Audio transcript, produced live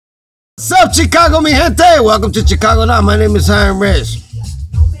What's up, Chicago, mi gente? Welcome to Chicago Now. My name is Hiram Reyes.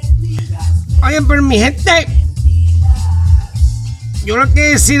 Oye, pero mi gente, yo le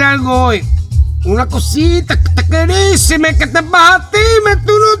quiero decir algo hoy. Una cosita que te querísime, que te vas a ti,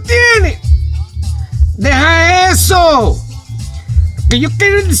 tú no tienes. Deja eso. Que yo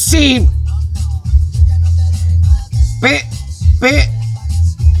quiero decir.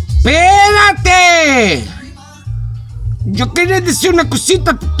 Espérate. Yo quería decir una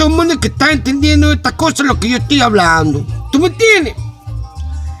cosita para todo el mundo que está entendiendo esta cosa, lo que yo estoy hablando. ¿Tú me entiendes?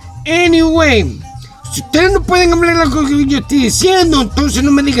 Anyway, si ustedes no pueden hablar lo que yo estoy diciendo, entonces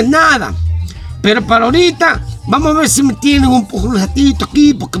no me digan nada. Pero para ahorita, vamos a ver si me tienen un ratito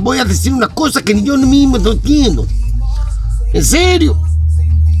aquí, porque voy a decir una cosa que yo mismo no entiendo. En serio.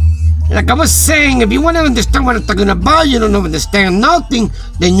 Like I was saying, if you want to understand what I'm talking about, you don't understand nothing,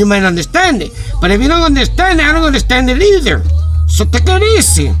 then you might understand it. But if you don't understand it, I don't understand it either. So take it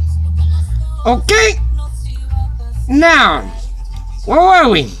easy. Okay? Now, where were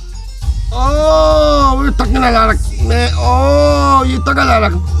we? Oh, we're talking a lot of... you're talking a lot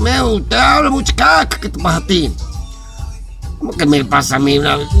of... usted habla mucha caca, que te pasa a ti. ¿Cómo que me pasa a mí?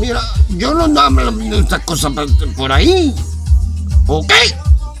 Mira, yo no hablo de estas cosas por ahí. ¿Ok?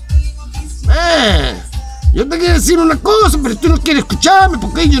 Yo te quiero decir una cosa, pero tú no quieres escucharme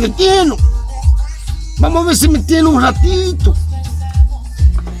porque yo no entiendo. Vamos a ver si me entiende un ratito.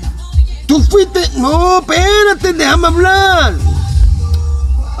 Tú fuiste... No, espérate, déjame hablar.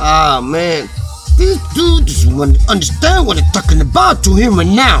 Ah, man. This dude doesn't understand what I'm talking about to him right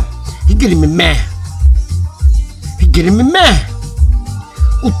now. He's getting me mad.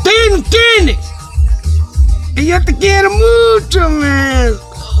 Usted no entiende. Y yo te quiero mucho, man.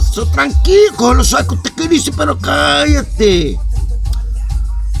 So, tranquilo, cógelo suave que usted quiere decir, pero cállate.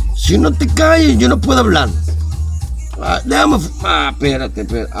 Si no te calles, yo no puedo hablar. Déjame...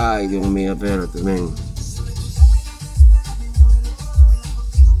 espérate. Ay, Dios mío, espérate, ven.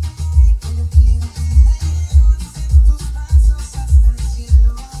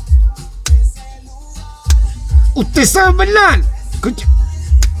 Usted sabe bailar. Escucha.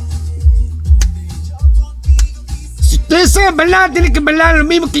 Si usted sabe bailar, tiene que bailar lo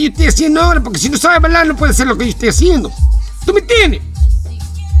mismo que yo estoy haciendo ahora, porque si no sabe bailar, no puede hacer lo que yo estoy haciendo. ¿Tú me entiendes?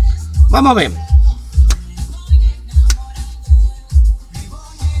 Vamos a ver.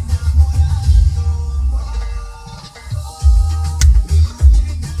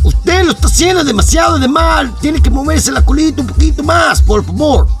 Usted lo está haciendo demasiado de mal. Tiene que moverse la colita un poquito más, por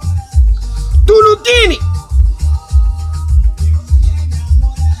favor. Tú no tienes.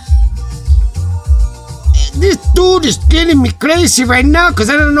 This dude is getting me crazy right now because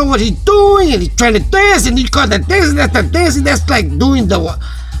I don't know what he's doing, and he's trying to dance, and he called that dance, that's the dance, that's like doing the...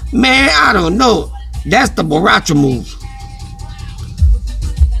 Man, I don't know. That's the borracho move.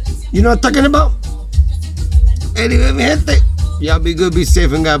 You know what I'm talking about? Anyway, mi gente, y'all be good, be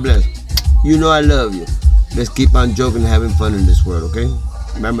safe, and God bless. You know I love you. Let's keep on joking and having fun in this world, okay?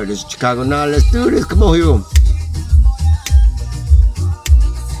 Remember, this is Chicago Now. Let's do this. Come on, hero.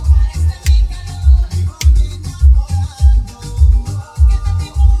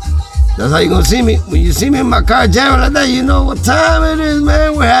 That's how you gonna see me. When you see me in my car jamming like that, you know what time it is,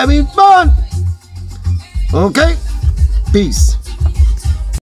 man. We're having fun. Okay? Peace.